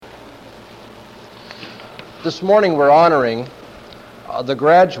This morning we're honoring the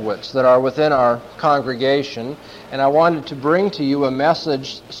graduates that are within our congregation, and I wanted to bring to you a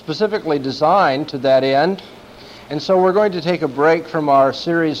message specifically designed to that end. And so we're going to take a break from our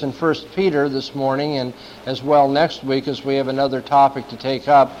series in 1 Peter this morning, and as well next week, as we have another topic to take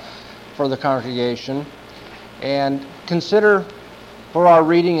up for the congregation, and consider for our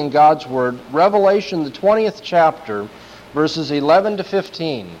reading in God's Word Revelation, the 20th chapter, verses 11 to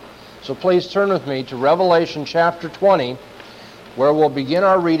 15. So please turn with me to Revelation chapter 20, where we'll begin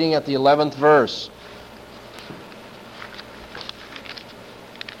our reading at the 11th verse.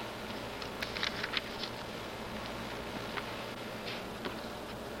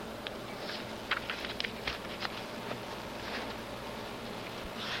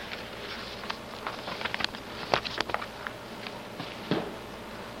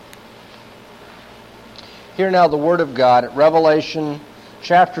 Hear now the Word of God at Revelation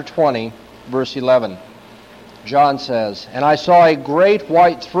chapter 20, verse 11. John says, "And I saw a great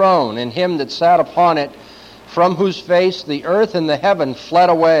white throne, and him that sat upon it, from whose face the earth and the heaven fled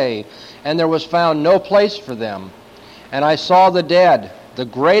away, and there was found no place for them. And I saw the dead, the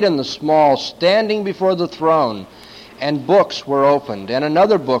great and the small, standing before the throne, and books were opened. And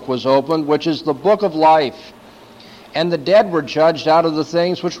another book was opened, which is the book of life. And the dead were judged out of the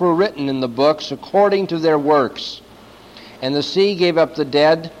things which were written in the books according to their works. And the sea gave up the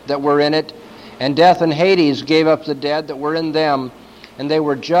dead that were in it, and death and Hades gave up the dead that were in them, and they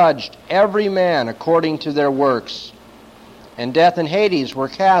were judged, every man according to their works. And death and Hades were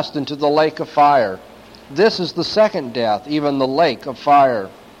cast into the lake of fire. This is the second death, even the lake of fire.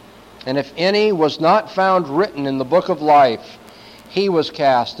 And if any was not found written in the book of life, he was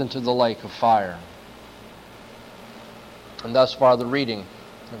cast into the lake of fire." And thus far the reading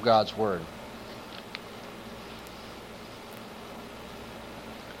of God's Word.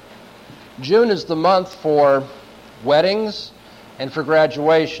 June is the month for weddings and for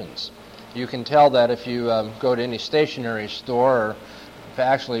graduations. You can tell that if you go to any stationery store, or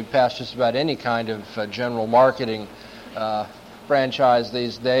actually past just about any kind of general marketing franchise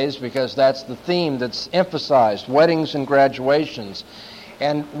these days, because that's the theme that's emphasized, weddings and graduations.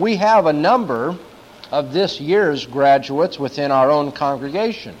 And we have a number of this year's graduates within our own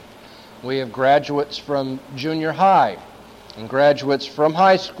congregation. We have graduates from junior high, and graduates from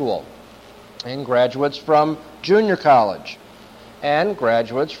high school, and graduates from junior college, and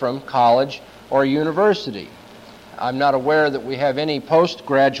graduates from college or university. I'm not aware that we have any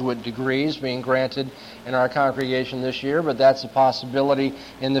postgraduate degrees being granted in our congregation this year, but that's a possibility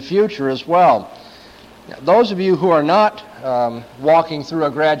in the future as well. Now, those of you who are not walking through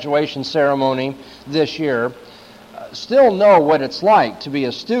a graduation ceremony this year still know what it's like to be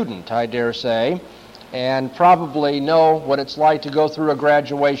a student, I dare say, and probably know what it's like to go through a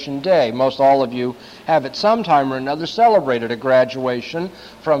graduation day. Most all of you have at some time or another celebrated a graduation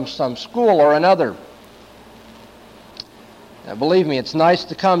from some school or another. Now, believe me, it's nice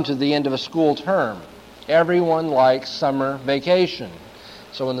to come to the end of a school term. Everyone likes summer vacation.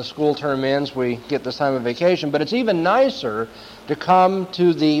 So when the school term ends, we get this time of vacation. But it's even nicer to come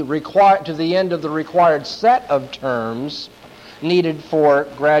to the end of the required set of terms needed for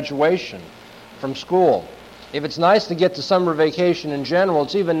graduation from school. If it's nice to get to summer vacation in general,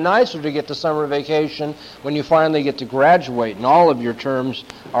 it's even nicer to get to summer vacation when you finally get to graduate and all of your terms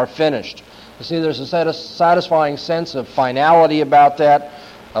are finished. You see, there's a satisfying sense of finality about that,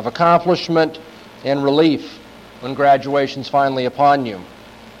 of accomplishment and relief when graduation's finally upon you.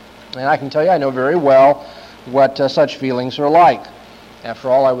 And I can tell you, I know very well what such feelings are like.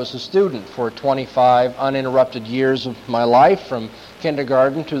 After all, I was a student for 25 uninterrupted years of my life, from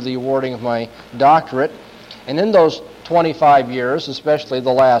kindergarten to the awarding of my doctorate. And in those 25 years, especially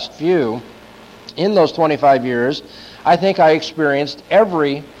the last few, in those 25 years, I think I experienced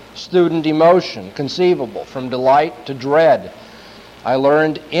every student emotion conceivable, from delight to dread. I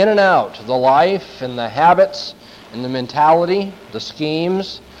learned in and out the life and the habits and the mentality, the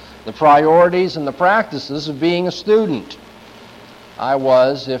schemes, the priorities and the practices of being a student. I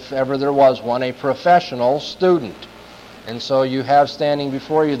was, if ever there was one, a professional student. And so you have standing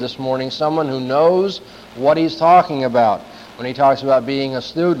before you this morning someone who knows what he's talking about when he talks about being a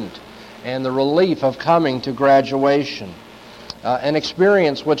student and the relief of coming to graduation. An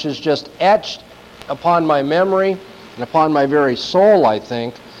experience which is just etched upon my memory and upon my very soul, I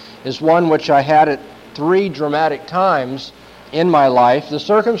think, is one which I had at 3 dramatic times in my life. The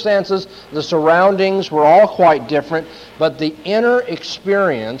circumstances, the surroundings were all quite different, but the inner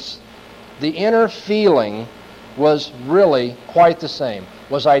experience, the inner feeling was really quite the same,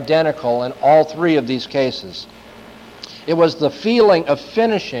 was identical in all 3 of these cases. It was the feeling of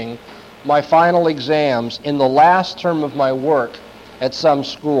finishing my final exams in the last term of my work at some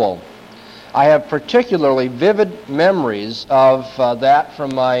school. I have particularly vivid memories of that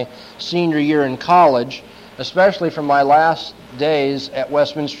from my senior year in college, especially from my last days at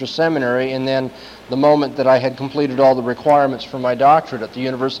Westminster Seminary, and then the moment that I had completed all the requirements for my doctorate at the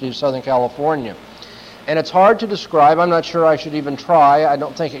University of Southern California. And it's hard to describe. I'm not sure I should even try. I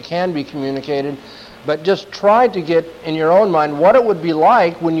don't think it can be communicated. But just try to get in your own mind what it would be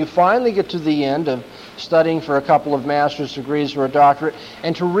like when you finally get to the end of studying for a couple of master's degrees or a doctorate,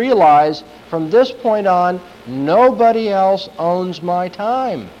 and to realize from this point on, nobody else owns my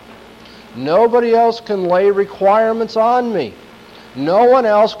time. Nobody else can lay requirements on me. No one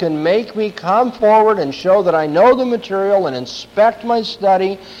else can make me come forward and show that I know the material and inspect my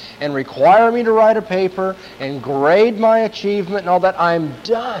study and require me to write a paper and grade my achievement and all that. I'm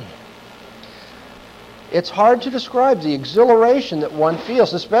done. It's hard to describe the exhilaration that one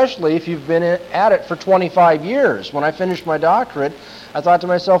feels, especially if you've been at it for 25 years. When I finished my doctorate, I thought to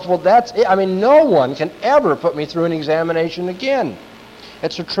myself, well, that's it. I mean, no one can ever put me through an examination again.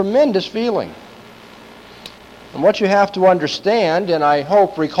 It's a tremendous feeling. And what you have to understand, and I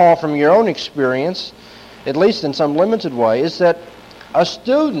hope recall from your own experience, at least in some limited way, is that a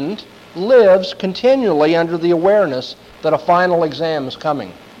student lives continually under the awareness that a final exam is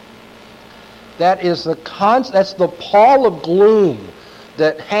coming. That's the pall of gloom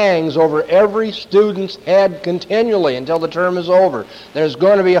that hangs over every student's head continually until the term is over. There's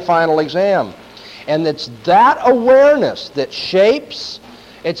going to be a final exam. And it's that awareness that shapes,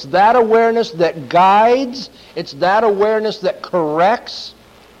 it's that awareness that guides, it's that awareness that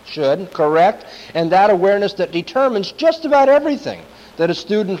should correct, and that awareness that determines just about everything that a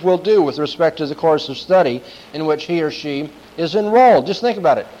student will do with respect to the course of study in which he or she is enrolled. Just think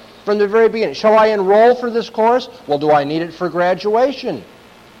about it. From the very beginning, shall I enroll for this course? Well, do I need it for graduation?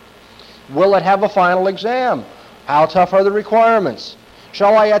 Will it have a final exam? How tough are the requirements?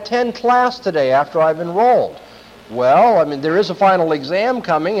 Shall I attend class today after I've enrolled? Well, I mean, there is a final exam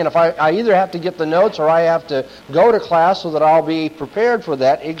coming, and if I either have to get the notes or I have to go to class so that I'll be prepared for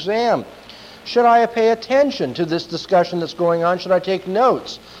that exam. Should I pay attention to this discussion that's going on? Should I take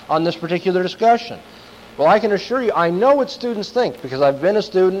notes on this particular discussion? Well, I can assure you, I know what students think because I've been a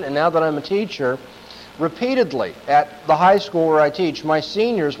student, and now that I'm a teacher, repeatedly at the high school where I teach, my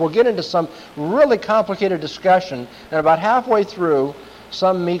seniors will get into some really complicated discussion, and about halfway through,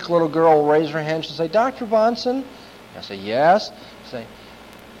 some meek little girl will raise her hand and say, Dr. Bahnsen? I say, yes. I say,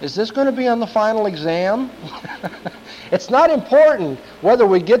 is this going to be on the final exam? It's not important whether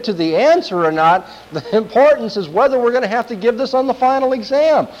we get to the answer or not. The importance is whether we're going to have to give this on the final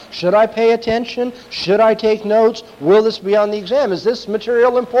exam. Should I pay attention? Should I take notes? Will this be on the exam? Is this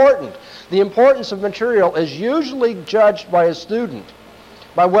material important? The importance of material is usually judged by a student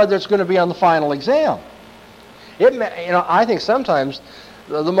by whether it's going to be on the final exam. I think sometimes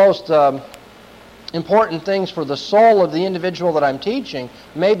the most important things for the soul of the individual that I'm teaching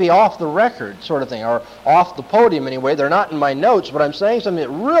may be off the record sort of thing, or off the podium anyway. They're not in my notes, but I'm saying something that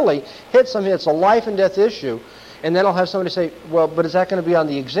really hits something that's a life and death issue, and then I'll have somebody say, well, but is that going to be on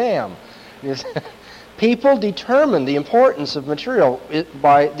the exam? People determine the importance of material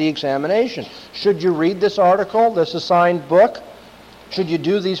by the examination. Should you read this article, this assigned book? Should you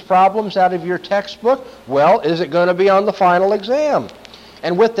do these problems out of your textbook? Well, is it going to be on the final exam?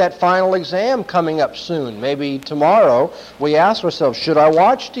 And with that final exam coming up soon, maybe tomorrow, we ask ourselves, should I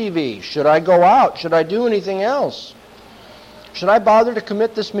watch TV? Should I go out? Should I do anything else? Should I bother to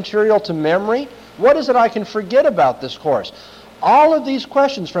commit this material to memory? What is it I can forget about this course? All of these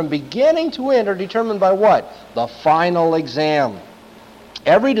questions from beginning to end are determined by what? The final exam.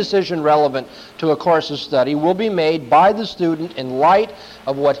 Every decision relevant to a course of study will be made by the student in light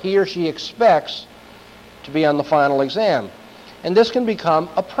of what he or she expects to be on the final exam. And this can become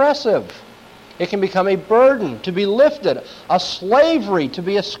oppressive. It can become a burden to be lifted, a slavery to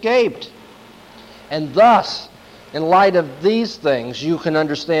be escaped. And thus, in light of these things, you can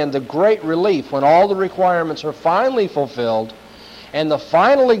understand the great relief when all the requirements are finally fulfilled and the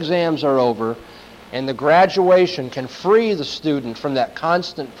final exams are over, and the graduation can free the student from that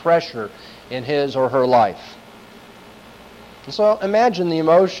constant pressure in his or her life. And so imagine the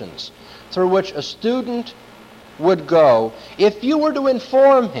emotions through which a student would go if you were to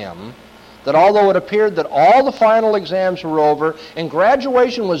inform him that although it appeared that all the final exams were over and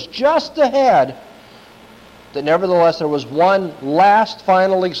graduation was just ahead, that nevertheless there was one last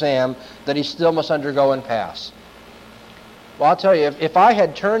final exam that he still must undergo and pass. Well, I'll tell you, if I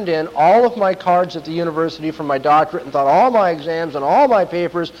had turned in all of my cards at the university for my doctorate and thought all my exams and all my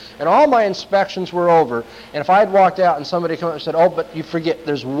papers and all my inspections were over, and if I had walked out and somebody came up and said, oh, but you forget,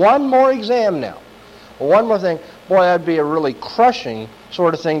 there's one more exam now, or one more thing, boy, that'd be a really crushing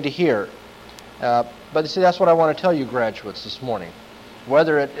sort of thing to hear. But you see, that's what I want to tell you graduates this morning.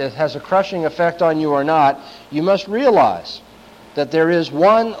 Whether it has a crushing effect on you or not, you must realize that there is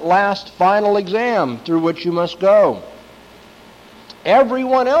one last final exam through which you must go.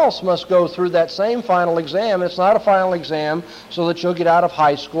 Everyone else must go through that same final exam. It's not a final exam so that you'll get out of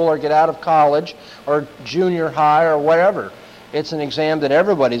high school or get out of college or junior high or whatever. It's an exam that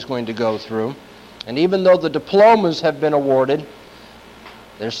everybody's going to go through. And even though the diplomas have been awarded,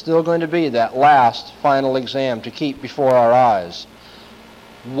 there's still going to be that last final exam to keep before our eyes.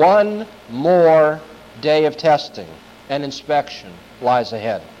 One more day of testing and inspection lies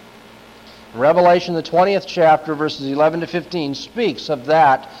ahead. Revelation, the 20th chapter, verses 11 to 15, speaks of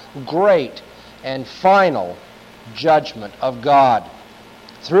that great and final judgment of God,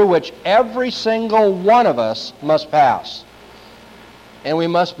 through which every single one of us must pass. And we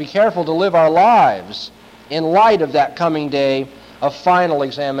must be careful to live our lives in light of that coming day of final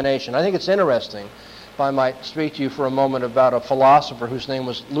examination. I think it's interesting, if I might speak to you for a moment about a philosopher whose name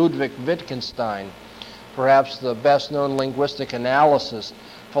was Ludwig Wittgenstein, perhaps the best-known linguistic analysis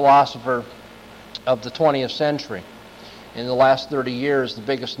philosopher of the 20th century. In the last 30 years, the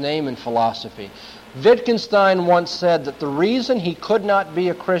biggest name in philosophy. Wittgenstein once said that the reason he could not be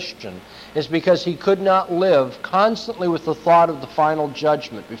a Christian is because he could not live constantly with the thought of the final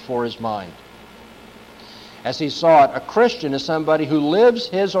judgment before his mind. As he saw it, a Christian is somebody who lives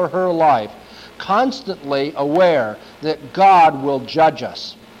his or her life constantly aware that God will judge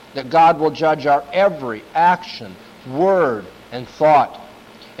us, that God will judge our every action, word, and thought.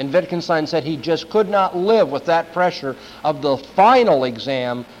 And Wittgenstein said he just could not live with that pressure of the final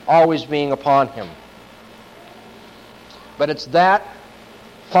exam always being upon him. But it's that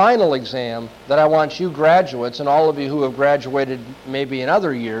final exam that I want you graduates, and all of you who have graduated maybe in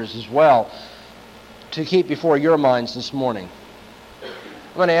other years as well, to keep before your minds this morning.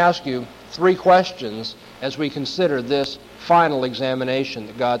 I'm going to ask you 3 questions as we consider this final examination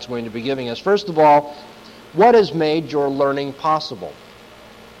that God's going to be giving us. First of all, what has made your learning possible?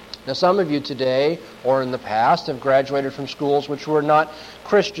 Now, some of you today, or in the past, have graduated from schools which were not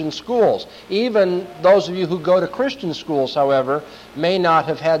Christian schools. Even those of you who go to Christian schools, however, may not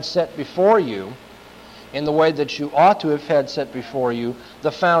have had set before you, in the way that you ought to have had set before you,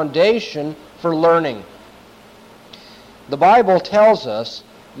 the foundation for learning. The Bible tells us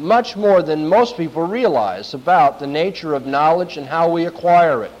much more than most people realize about the nature of knowledge and how we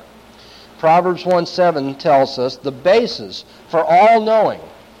acquire it. Proverbs 1:7 tells us the basis for all knowing.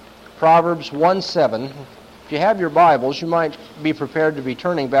 Proverbs 1:7. If you have your Bibles, you might be prepared to be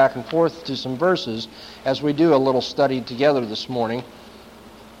turning back and forth to some verses as we do a little study together this morning.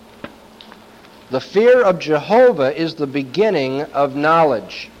 The fear of Jehovah is the beginning of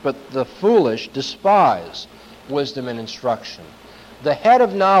knowledge, but the foolish despise wisdom and instruction. The head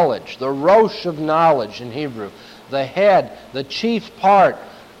of knowledge, the rosh of knowledge in Hebrew, the head, the chief part,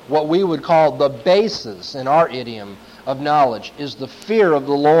 what we would call the basis in our idiom of knowledge, is the fear of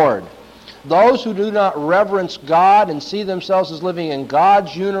the Lord. Those who do not reverence God and see themselves as living in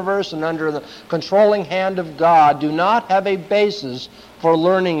God's universe and under the controlling hand of God do not have a basis for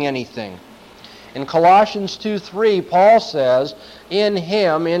learning anything. In Colossians 2:3, Paul says, in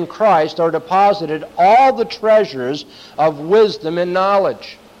Him, in Christ, are deposited all the treasures of wisdom and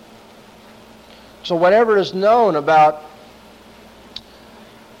knowledge. So whatever is known about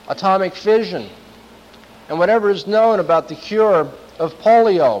atomic fission, and whatever is known about the cure of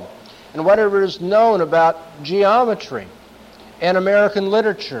polio, and whatever is known about geometry, and American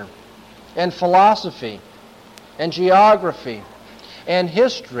literature, and philosophy, and geography, and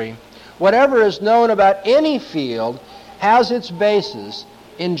history, whatever is known about any field has its basis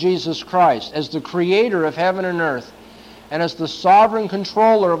in Jesus Christ as the creator of heaven and earth and as the sovereign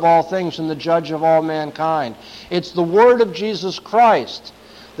controller of all things and the judge of all mankind. It's the word of Jesus Christ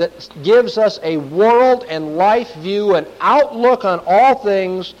that gives us a world and life view and outlook on all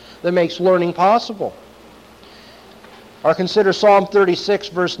things that makes learning possible. Or consider Psalm 36,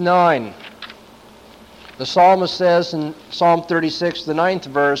 verse 9. The psalmist says in Psalm 36, the 9th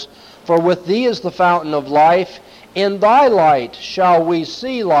verse, "For with thee is the fountain of life, in thy light shall we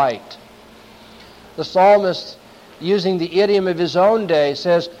see light." The psalmist, using the idiom of his own day,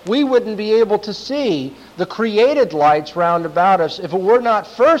 says, we wouldn't be able to see the created lights round about us if it were not,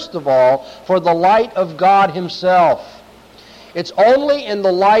 first of all, for the light of God Himself. It's only in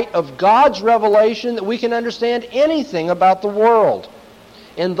the light of God's revelation that we can understand anything about the world.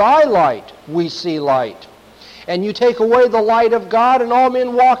 In thy light we see light. And you take away the light of God, and all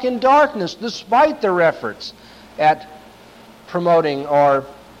men walk in darkness, despite their efforts at promoting or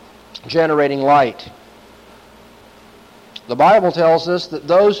generating light. The Bible tells us that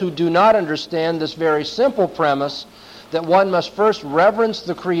those who do not understand this very simple premise, that one must first reverence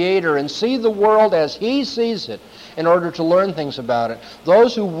the Creator and see the world as He sees it in order to learn things about it,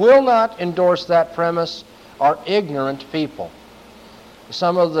 those who will not endorse that premise are ignorant people.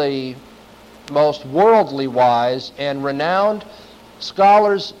 Some of the most worldly wise and renowned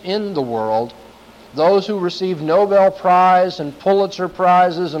scholars in the world, those who receive Nobel Prize and Pulitzer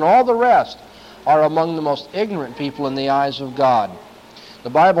Prizes and all the rest, are among the most ignorant people in the eyes of God. The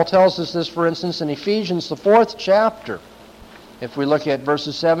Bible tells us this, for instance, in Ephesians, the 4th chapter. If we look at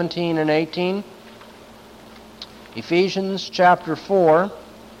verses 17 and 18, Ephesians chapter 4,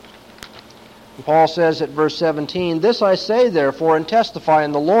 Paul says at verse 17, "This I say, therefore, and testify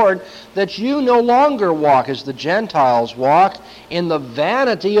in the Lord, that you no longer walk as the Gentiles walk, in the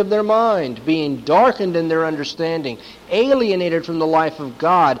vanity of their mind, being darkened in their understanding, alienated from the life of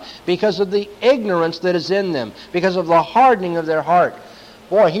God, because of the ignorance that is in them, because of the hardening of their heart."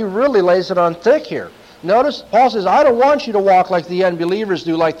 Boy, he really lays it on thick here. Notice, Paul says, I don't want you to walk like the unbelievers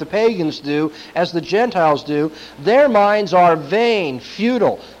do, like the pagans do, as the Gentiles do. Their minds are vain,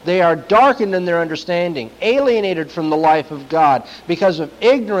 futile. They are darkened in their understanding, alienated from the life of God, because of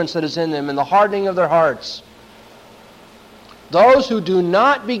ignorance that is in them and the hardening of their hearts. Those who do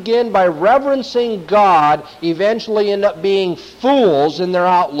not begin by reverencing God eventually end up being fools in their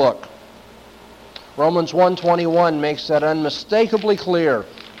outlook. Romans 1:21 makes that unmistakably clear.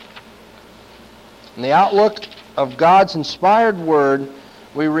 In the outlook of God's inspired word,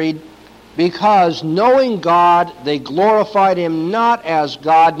 we read, "Because knowing God, they glorified Him not as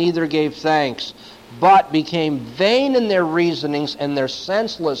God, neither gave thanks, but became vain in their reasonings, and their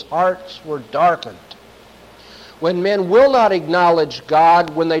senseless hearts were darkened." When men will not acknowledge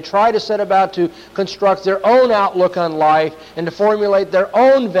God, when they try to set about to construct their own outlook on life and to formulate their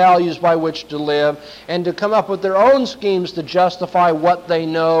own values by which to live and to come up with their own schemes to justify what they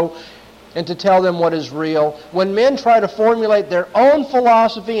know and to tell them what is real, when men try to formulate their own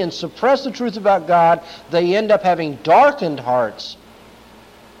philosophy and suppress the truth about God, they end up having darkened hearts,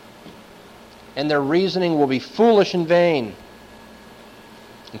 and their reasoning will be foolish and vain.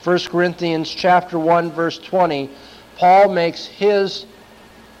 In 1 Corinthians chapter 1, verse 20, Paul makes his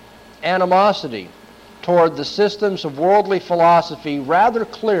animosity toward the systems of worldly philosophy rather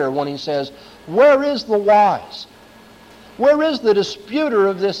clear when he says, "Where is the wise? Where is the disputer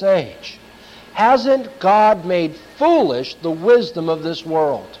of this age? Hasn't God made foolish the wisdom of this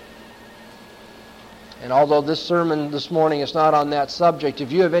world?" And although this sermon this morning is not on that subject,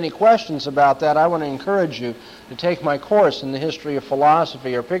 if you have any questions about that, I want to encourage you to take my course in the history of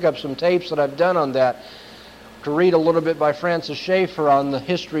philosophy or pick up some tapes that I've done on that, to read a little bit by Francis Schaeffer on the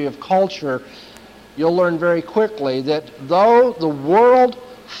history of culture. You'll learn very quickly that though the world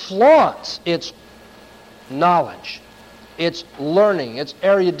flaunts its knowledge, its learning, its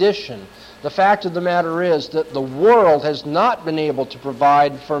erudition, the fact of the matter is that the world has not been able to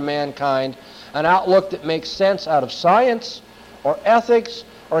provide for mankind an outlook that makes sense out of science or ethics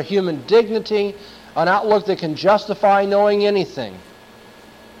or human dignity, an outlook that can justify knowing anything.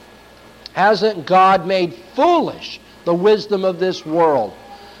 Hasn't God made foolish the wisdom of this world?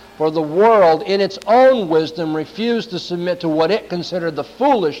 For the world, in its own wisdom, refused to submit to what it considered the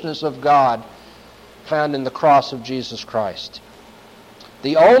foolishness of God found in the cross of Jesus Christ.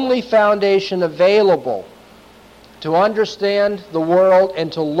 The only foundation available to understand the world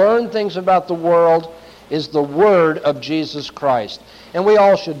and to learn things about the world is the Word of Jesus Christ. And we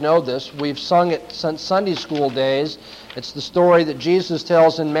all should know this. We've sung it since Sunday school days. It's the story that Jesus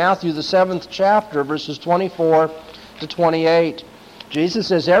tells in Matthew, the 7th chapter, verses 24 to 28. Jesus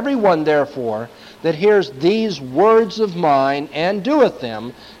says, "Everyone, therefore, that hears these words of mine and doeth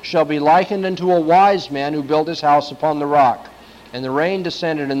them shall be likened unto a wise man who built his house upon the rock. And the rain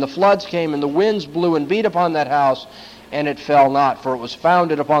descended, and the floods came, and the winds blew and beat upon that house, and it fell not, for it was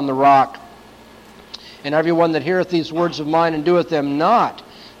founded upon the rock. And everyone that heareth these words of mine and doeth them not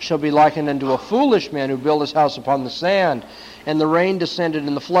shall be likened unto a foolish man who built his house upon the sand. And the rain descended,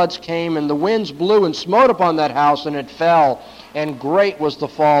 and the floods came, and the winds blew and smote upon that house, and it fell, and great was the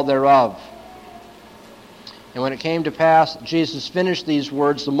fall thereof. And when it came to pass, Jesus finished these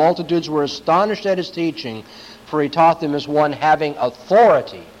words, the multitudes were astonished at his teaching, for he taught them as one having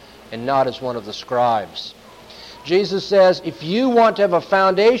authority, and not as one of the scribes." Jesus says, if you want to have a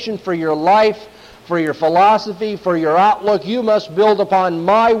foundation for your life, for your philosophy, for your outlook. You must build upon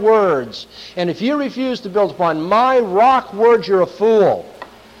my words. And if you refuse to build upon my rock words, you're a fool.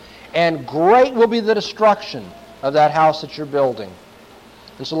 And great will be the destruction of that house that you're building.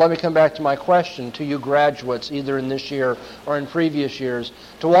 And so let me come back to my question to you graduates, either in this year or in previous years,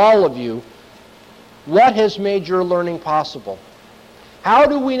 to all of you. What has made your learning possible? How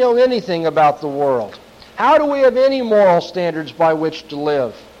do we know anything about the world? How do we have any moral standards by which to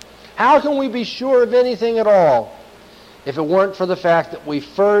live? How can we be sure of anything at all if it weren't for the fact that we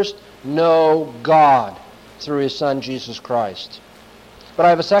first know God through His Son, Jesus Christ? But I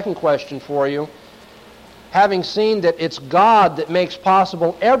have a second question for you. Having seen that it's God that makes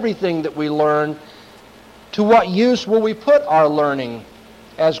possible everything that we learn, to what use will we put our learning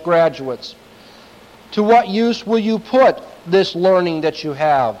as graduates? To what use will you put this learning that you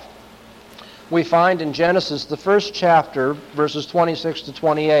have? We find in Genesis, the first chapter, verses 26 to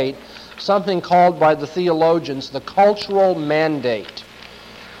 28, something called by the theologians the cultural mandate.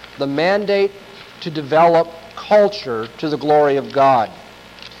 The mandate to develop culture to the glory of God.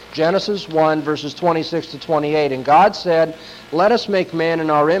 Genesis 1, verses 26 to 28, and God said, "Let us make man in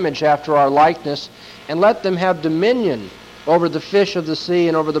our image after our likeness, and let them have dominion over the fish of the sea,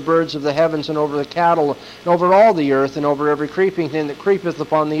 and over the birds of the heavens, and over the cattle, and over all the earth, and over every creeping thing that creepeth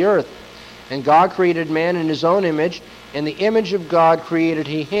upon the earth." And God created man in His own image. In the image of God created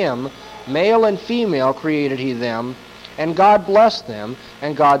He him. Male and female created He them. And God blessed them.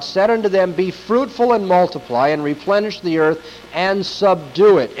 And God said unto them, "Be fruitful and multiply, and replenish the earth, and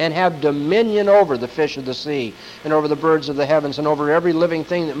subdue it, and have dominion over the fish of the sea, and over the birds of the heavens, and over every living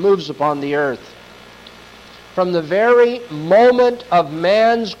thing that moves upon the earth." From the very moment of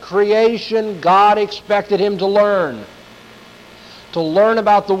man's creation, God expected him to learn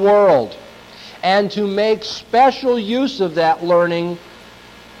about the world, and to make special use of that learning,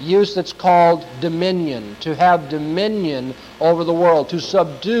 use that's called dominion, to have dominion over the world, to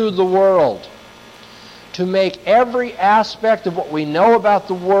subdue the world, to make every aspect of what we know about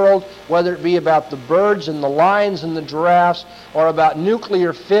the world, whether it be about the birds and the lions and the giraffes, or about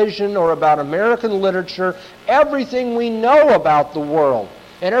nuclear fission, or about American literature, everything we know about the world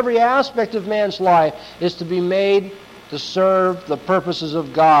and every aspect of man's life is to be made to serve the purposes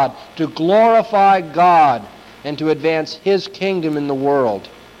of God, to glorify God, and to advance His kingdom in the world.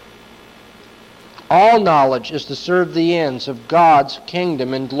 All knowledge is to serve the ends of God's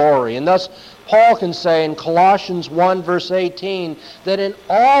kingdom and glory. And thus, Paul can say in Colossians 1, verse 18, that in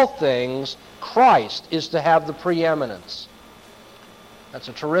all things, Christ is to have the preeminence. That's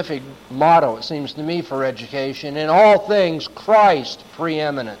a terrific motto, it seems to me, for education. In all things, Christ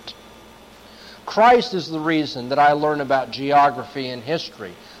preeminent. Christ is the reason that I learn about geography and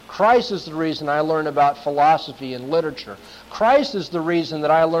history. Christ is the reason I learn about philosophy and literature. Christ is the reason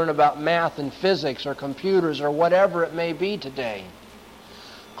that I learn about math and physics or computers or whatever it may be today.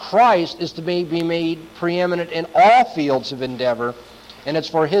 Christ is to be made preeminent in all fields of endeavor, and it's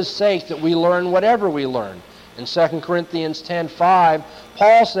for His sake that we learn whatever we learn. In 2 Corinthians 10:5,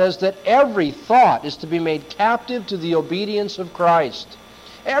 Paul says that every thought is to be made captive to the obedience of Christ.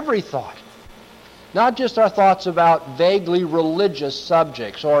 Every thought. Not just our thoughts about vaguely religious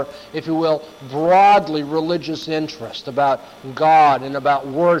subjects, or, if you will, broadly religious interest about God and about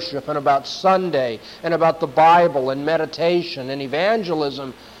worship and about Sunday and about the Bible and meditation and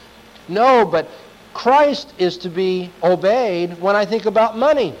evangelism. No, but Christ is to be obeyed when I think about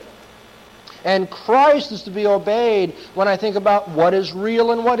money. And Christ is to be obeyed when I think about what is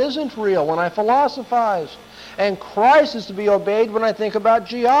real and what isn't real, when I philosophize. And Christ is to be obeyed when I think about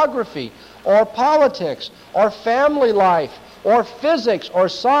geography, or politics, or family life, or physics, or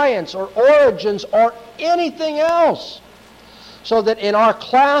science, or origins, or anything else. So that in our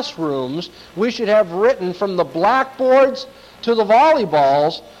classrooms, we should have written from the blackboards to the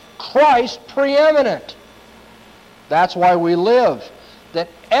volleyballs, Christ preeminent. That's why we live, that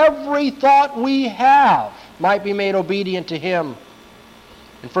every thought we have might be made obedient to Him.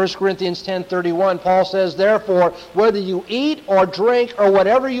 In 1 Corinthians 10:31, Paul says, "Therefore, whether you eat or drink or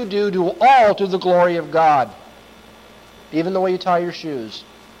whatever you do, do all to the glory of God." Even the way you tie your shoes.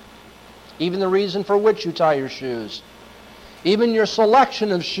 Even the reason for which you tie your shoes. Even your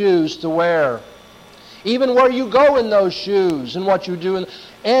selection of shoes to wear. Even where you go in those shoes and what you do.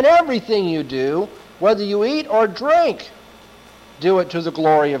 And everything you do, whether you eat or drink, do it to the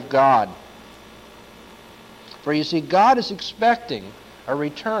glory of God. For you see, God is expecting a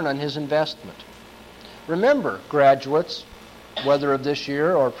return on His investment. Remember, graduates, whether of this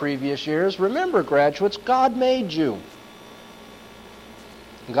year or previous years, remember, graduates, God made you.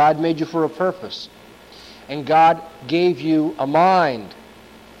 God made you for a purpose. And God gave you a mind.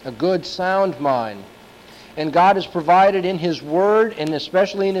 a good, sound mind. And God has provided in His Word, and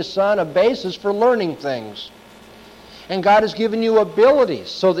especially in His Son, a basis for learning things. And God has given you abilities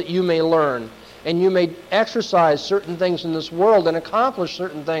so that you may learn, and you may exercise certain things in this world and accomplish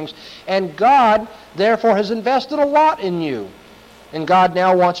certain things. And God, therefore, has invested a lot in you. And God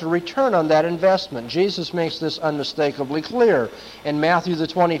now wants a return on that investment. Jesus makes this unmistakably clear. In Matthew the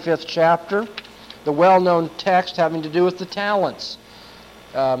 25th chapter, the well-known text having to do with the talents.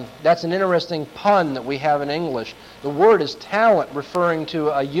 That's an interesting pun that we have in English. The word is talent, referring to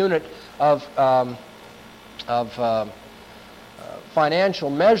a unit of financial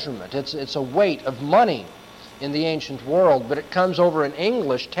measurement. It's a weight of money in the ancient world, but it comes over in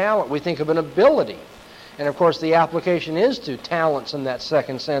English, talent. We think of an ability. And of course the application is to talents in that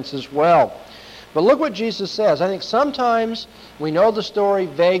second sense as well. But look what Jesus says. I think sometimes we know the story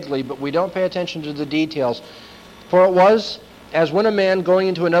vaguely, but we don't pay attention to the details. For it was as when a man going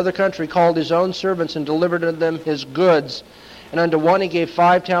into another country called his own servants and delivered unto them his goods. And unto one he gave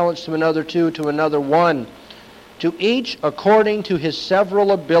 5 talents, to another 2, to another 1. To each according to his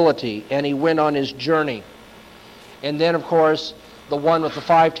several ability, and he went on his journey. And then, of course, the one with the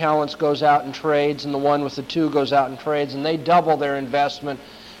 5 talents goes out and trades, and the one with the 2 goes out and trades, and they double their investment.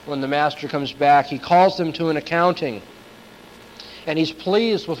 When the master comes back, he calls them to an accounting. And he's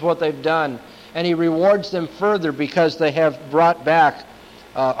pleased with what they've done. And he rewards them further because they have brought back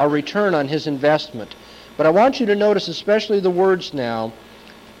a return on his investment. But I want you to notice especially the words now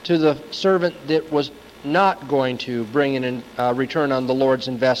to the servant that was not going to bring in a return on the Lord's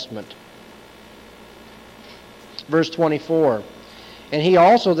investment. Verse 24. And he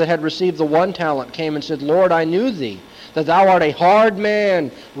also that had received the 1 talent came and said, Lord, I knew thee, that thou art a hard man,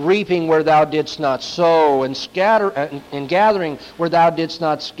 reaping where thou didst not sow, and gathering where thou didst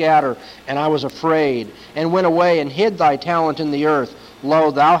not scatter. And I was afraid, and went away, and hid thy talent in the earth. Lo,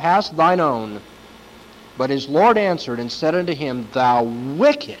 thou hast thine own. But his Lord answered and said unto him, Thou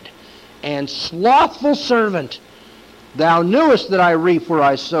wicked and slothful servant, thou knewest that I reap where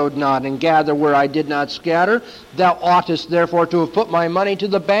I sowed not, and gather where I did not scatter. Thou oughtest therefore to have put my money to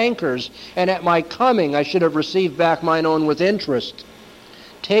the bankers, and at my coming I should have received back mine own with interest.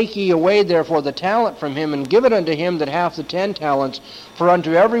 Take ye away therefore the talent from him, and give it unto him that hath the 10 talents. For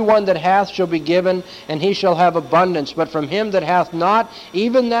unto every one that hath shall be given, and he shall have abundance. But from him that hath not,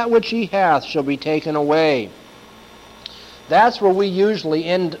 even that which he hath shall be taken away. That's where we usually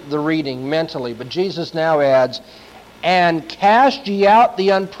end the reading mentally. But Jesus now adds, And cast ye out the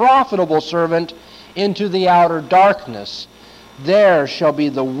unprofitable servant into the outer darkness. There shall be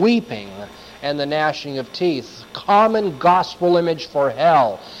the weeping and the gnashing of teeth. Common gospel image for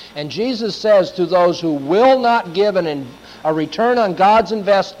hell. And Jesus says to those who will not give a return on God's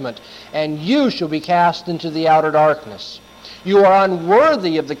investment, and you shall be cast into the outer darkness. You are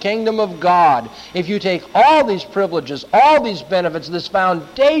unworthy of the kingdom of God if you take all these privileges, all these benefits, this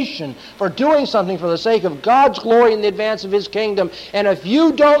foundation for doing something for the sake of God's glory in the advance of His kingdom, and if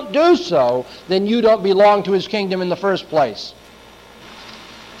you don't do so, then you don't belong to His kingdom in the first place.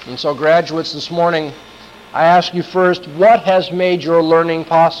 And so, graduates, this morning, I ask you first, what has made your learning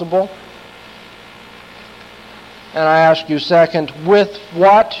possible? And I ask you second, with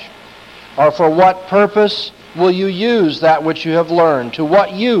what or for what purpose will you use that which you have learned? To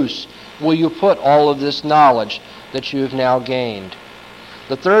what use will you put all of this knowledge that you have now gained?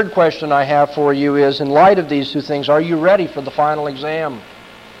 The third question I have for you is, in light of these 2 things, are you ready for the final exam?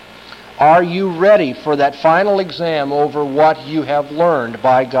 Are you ready for that final exam over what you have learned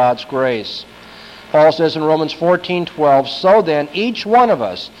by God's grace? Paul says in Romans 14:12, So then each one of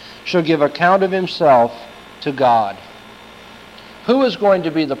us shall give account of himself to God. Who is going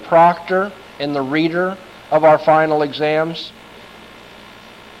to be the proctor and the reader of our final exams?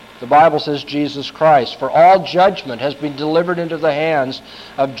 The Bible says Jesus Christ. For all judgment has been delivered into the hands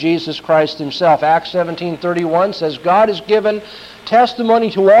of Jesus Christ Himself. Acts 17:31 says, God has given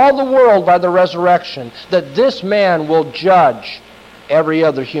testimony to all the world by the resurrection that this man will judge every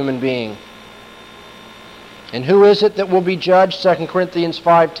other human being. And who is it that will be judged? 2 Corinthians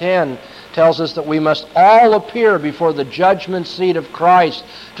 5:10 tells us that we must all appear before the judgment seat of Christ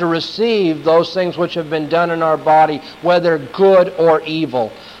to receive those things which have been done in our body, whether good or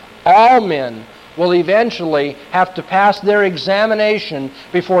evil. All men will eventually have to pass their examination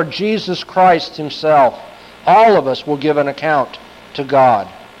before Jesus Christ Himself. All of us will give an account to God.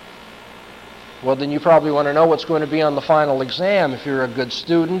 Well, then you probably want to know what's going to be on the final exam. If you're a good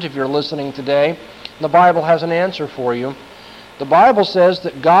student, if you're listening today, the Bible has an answer for you. The Bible says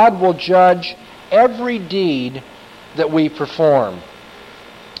that God will judge every deed that we perform.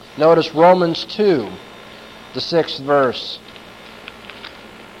 Notice Romans 2, the 6th verse.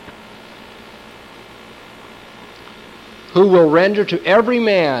 who will render to every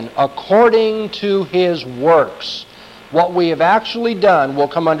man according to his works. What we have actually done will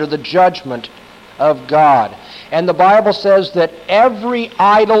come under the judgment of God. And the Bible says that every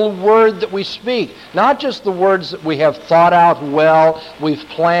idle word that we speak, not just the words that we have thought out well, we've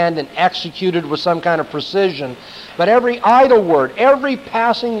planned and executed with some kind of precision, but every idle word, every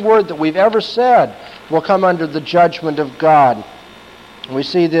passing word that we've ever said will come under the judgment of God. We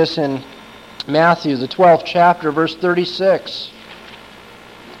see this in Matthew, the 12th chapter, verse 36,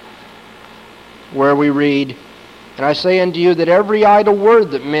 where we read, "And I say unto you that every idle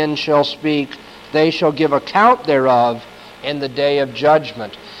word that men shall speak, they shall give account thereof in the day of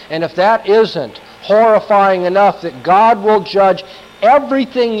judgment." And if that isn't horrifying enough that God will judge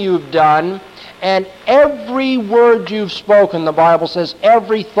everything you've done and every word you've spoken, the Bible says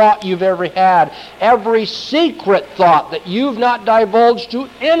every thought you've ever had, every secret thought that you've not divulged to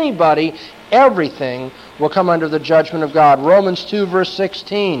anybody, everything will come under the judgment of God. Romans 2, verse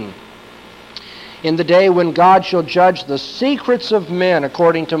 16. "In the day when God shall judge the secrets of men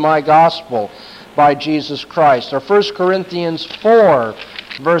according to my gospel by Jesus Christ." Or 1 Corinthians 4,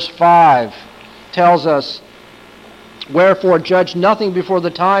 verse 5 tells us, "Wherefore judge nothing before the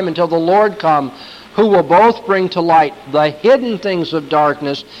time until the Lord come, who will both bring to light the hidden things of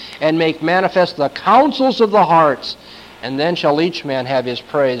darkness and make manifest the counsels of the hearts, and then shall each man have his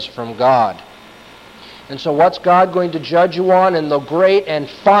praise from God." And so what's God going to judge you on in the great and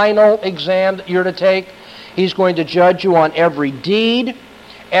final exam that you're to take? He's going to judge you on every deed,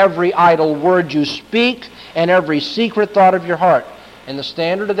 every idle word you speak, and every secret thought of your heart. And the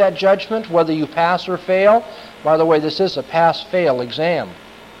standard of that judgment, whether you pass or fail, by the way, this is a pass-fail exam.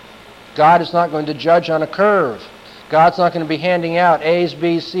 God is not going to judge on a curve. God's not going to be handing out A's,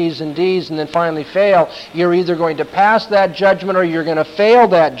 B's, C's, and D's and then finally fail. You're either going to pass that judgment or you're going to fail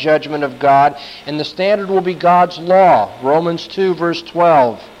that judgment of God, and the standard will be God's law. Romans 2, verse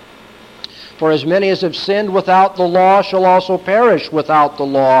 12. "For as many as have sinned without the law shall also perish without the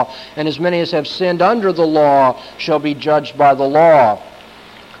law, and as many as have sinned under the law shall be judged by the law."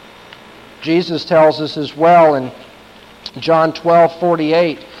 Jesus tells us as well in John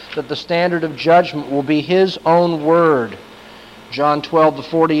 12:48 that the standard of judgment will be His own word. John 12, the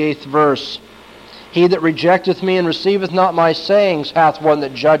 48th verse. "He that rejecteth me and receiveth not my sayings hath one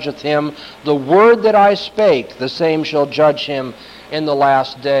that judgeth him. The word that I spake, the same shall judge him in the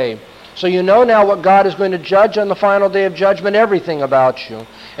last day." So you know now what God is going to judge on the final day of judgment, everything about you.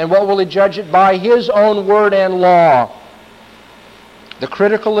 And what will He judge it by? His own word and law. The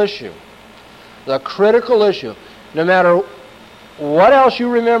critical issue, no matter what else you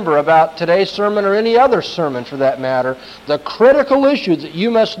remember about today's sermon or any other sermon for that matter, the critical issue that you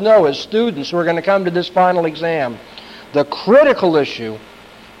must know as students who are going to come to this final exam, the critical issue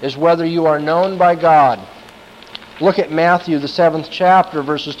is whether you are known by God. Look at Matthew, the 7th chapter,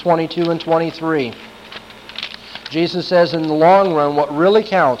 verses 22 and 23. Jesus says in the long run, what really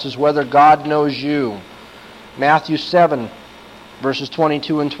counts is whether God knows you. Matthew 7, verses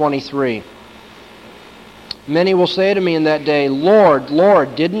 22 and 23. "Many will say to me in that day, Lord,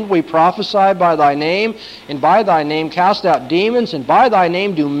 Lord, didn't we prophesy by Thy name, and by Thy name cast out demons, and by Thy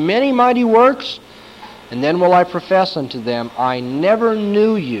name do many mighty works? And then will I profess unto them, I never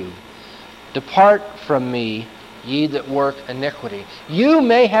knew you. Depart from me, ye that work iniquity." You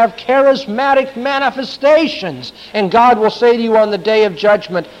may have charismatic manifestations, and God will say to you on the day of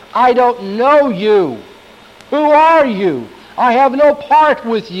judgment, "I don't know you. Who are you? I have no part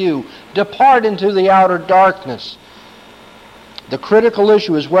with you. Depart into the outer darkness." The critical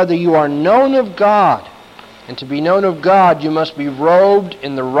issue is whether you are known of God. And to be known of God, you must be robed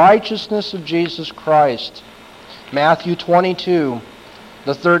in the righteousness of Jesus Christ. Matthew 22,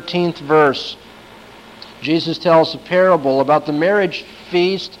 the 13th verse. Jesus tells a parable about the marriage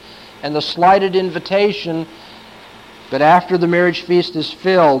feast and the slighted invitation, but after the marriage feast is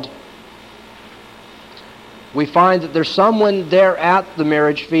filled, we find that there's someone there at the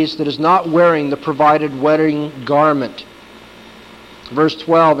marriage feast that is not wearing the provided wedding garment. Verse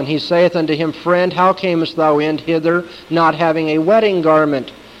 12, "And he saith unto him, Friend, how camest thou in hither, not having a wedding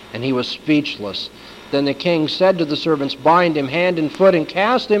garment? And he was speechless. Then the king said to the servants, Bind him hand and foot, and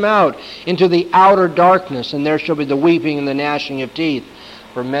cast him out into the outer darkness, and there shall be the weeping and the gnashing of teeth.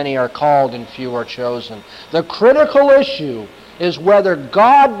 For many are called, and few are chosen." The critical issue is whether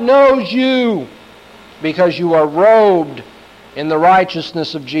God knows you, because you are robed in the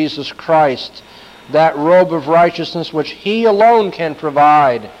righteousness of Jesus Christ, that robe of righteousness which He alone can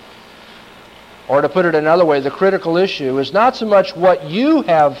provide. Or to put it another way, the critical issue is not so much what you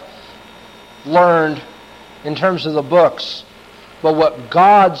have learned in terms of the books, but what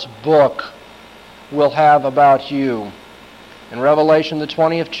God's book will have about you. In Revelation, the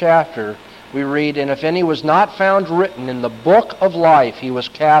 20th chapter, we read, "And if any was not found written in the book of life, he was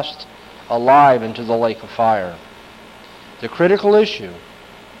cast alive into the lake of fire." The critical issue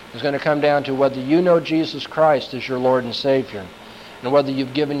is going to come down to whether you know Jesus Christ as your Lord and Savior, and whether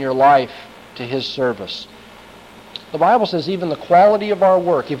you've given your life to His service. The Bible says even the quality of our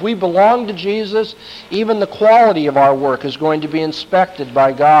work, if we belong to Jesus, even the quality of our work is going to be inspected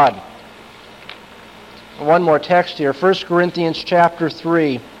by God. One more text here, 1 Corinthians chapter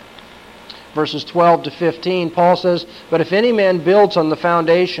 3, verses 12 to 15. Paul says, "But if any man builds on the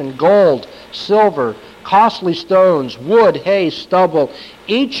foundation gold, silver, costly stones, wood, hay, stubble,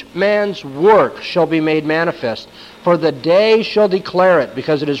 each man's work shall be made manifest. For the day shall declare it,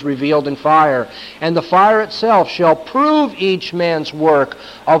 because it is revealed in fire. And the fire itself shall prove each man's work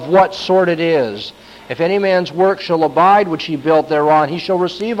of what sort it is. If any man's work shall abide which he built thereon, he shall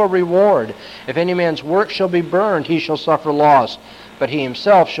receive a reward. If any man's work shall be burned, he shall suffer loss. But he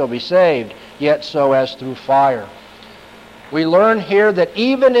himself shall be saved, yet so as through fire." We learn here that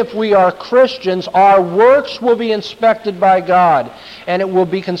even if we are Christians, our works will be inspected by God, and it will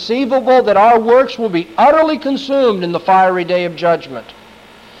be conceivable that our works will be utterly consumed in the fiery day of judgment,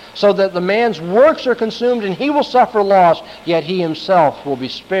 so that the man's works are consumed and he will suffer loss, yet he himself will be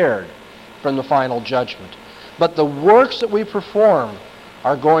spared from the final judgment. But the works that we perform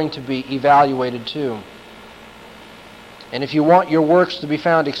are going to be evaluated too. And if you want your works to be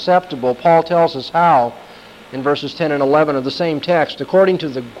found acceptable, Paul tells us how in verses 10 and 11 of the same text. "According to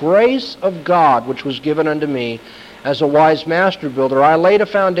the grace of God which was given unto me, as a wise master builder, I laid a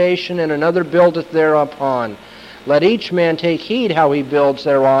foundation, and another buildeth thereupon. Let each man take heed how he builds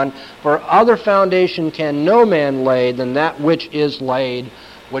thereon, for other foundation can no man lay than that which is laid,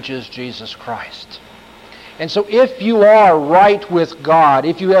 which is Jesus Christ." And so if you are right with God,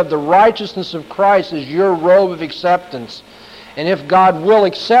 if you have the righteousness of Christ as your robe of acceptance, and if God will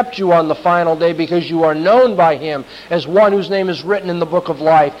accept you on the final day because you are known by Him as one whose name is written in the book of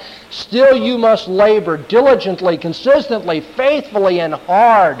life, still you must labor diligently, consistently, faithfully, and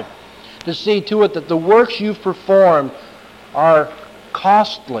hard to see to it that the works you've performed are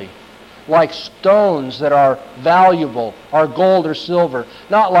costly, like stones that are valuable, or gold or silver,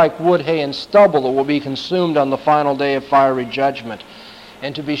 not like wood, hay, and stubble that will be consumed on the final day of fiery judgment.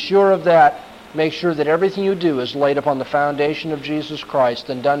 And to be sure of that, make sure that everything you do is laid upon the foundation of Jesus Christ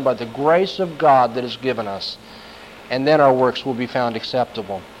and done by the grace of God that is given us. And then our works will be found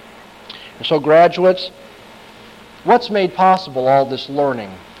acceptable. And so, graduates, what's made possible all this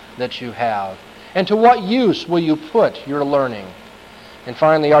learning that you have? And to what use will you put your learning? And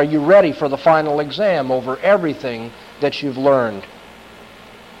finally, are you ready for the final exam over everything that you've learned?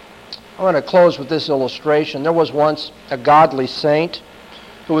 I want to close with this illustration. There was once a godly saint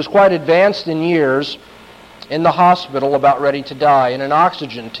who was quite advanced in years, in the hospital about ready to die, in an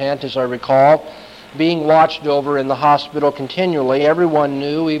oxygen tent, as I recall, being watched over in the hospital continually. Everyone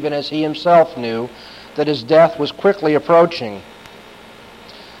knew, even as he himself knew, that his death was quickly approaching.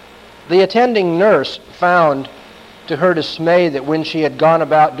 The attending nurse found, to her dismay, that when she had gone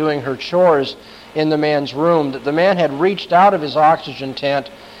about doing her chores in the man's room, that the man had reached out of his oxygen tent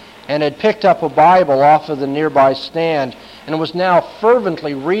and had picked up a Bible off of the nearby stand and was now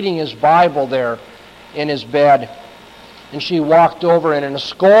fervently reading his Bible there in his bed. And she walked over and in a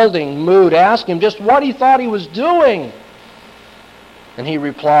scolding mood asked him just what he thought he was doing. And he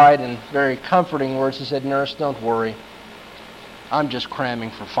replied in very comforting words. He said, "Nurse, don't worry. I'm just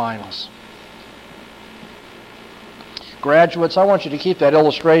cramming for finals." Graduates, I want you to keep that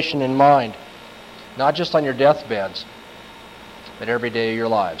illustration in mind, not just on your deathbeds, but every day of your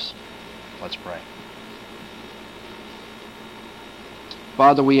lives. Let's pray.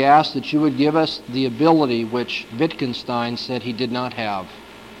 Father, we ask that you would give us the ability which Wittgenstein said he did not have,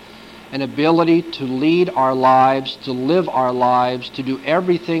 an ability to lead our lives, to live our lives, to do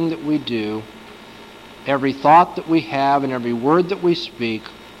everything that we do, every thought that we have and every word that we speak,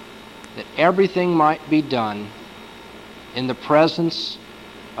 that everything might be done in the presence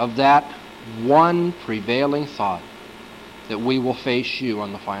of that one prevailing thought, that we will face you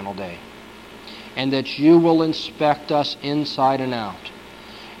on the final day, and that you will inspect us inside and out,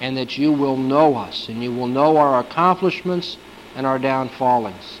 and that you will know us, and you will know our accomplishments and our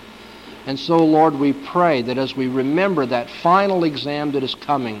downfallings. And so, Lord, we pray that as we remember that final exam that is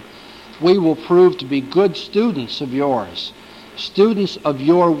coming, we will prove to be good students of yours, students of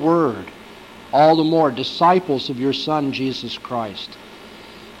your word, all the more disciples of your Son, Jesus Christ.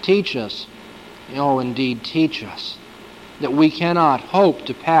 Teach us, oh indeed, teach us, that we cannot hope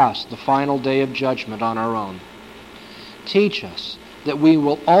to pass the final day of judgment on our own. Teach us that we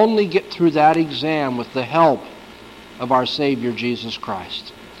will only get through that exam with the help of our Savior Jesus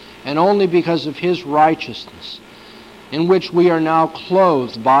Christ. And only because of His righteousness, in which we are now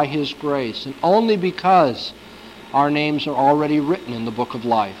clothed by His grace, and only because our names are already written in the book of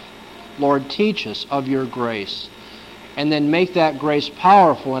life. Lord, teach us of your grace, and then make that grace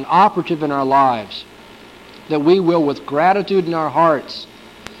powerful and operative in our lives, that we will, with gratitude in our hearts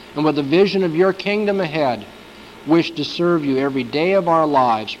and with a vision of your kingdom ahead, wish to serve you every day of our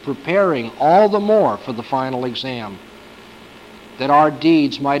lives, preparing all the more for the final exam, that our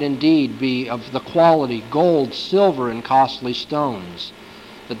deeds might indeed be of the quality gold, silver, and costly stones,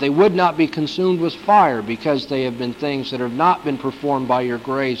 that they would not be consumed with fire, because they have been things that have not been performed by your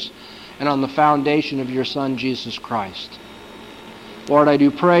grace and on the foundation of your Son, Jesus Christ. Lord, I do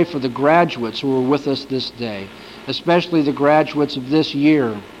pray for the graduates who are with us this day, especially the graduates of this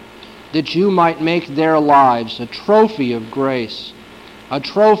year, that you might make their lives a trophy of grace, a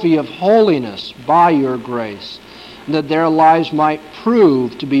trophy of holiness by your grace, and that their lives might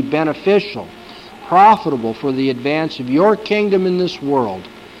prove to be beneficial, profitable for the advance of your kingdom in this world.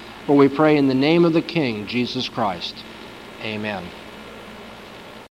 For we pray in the name of the King, Jesus Christ. Amen.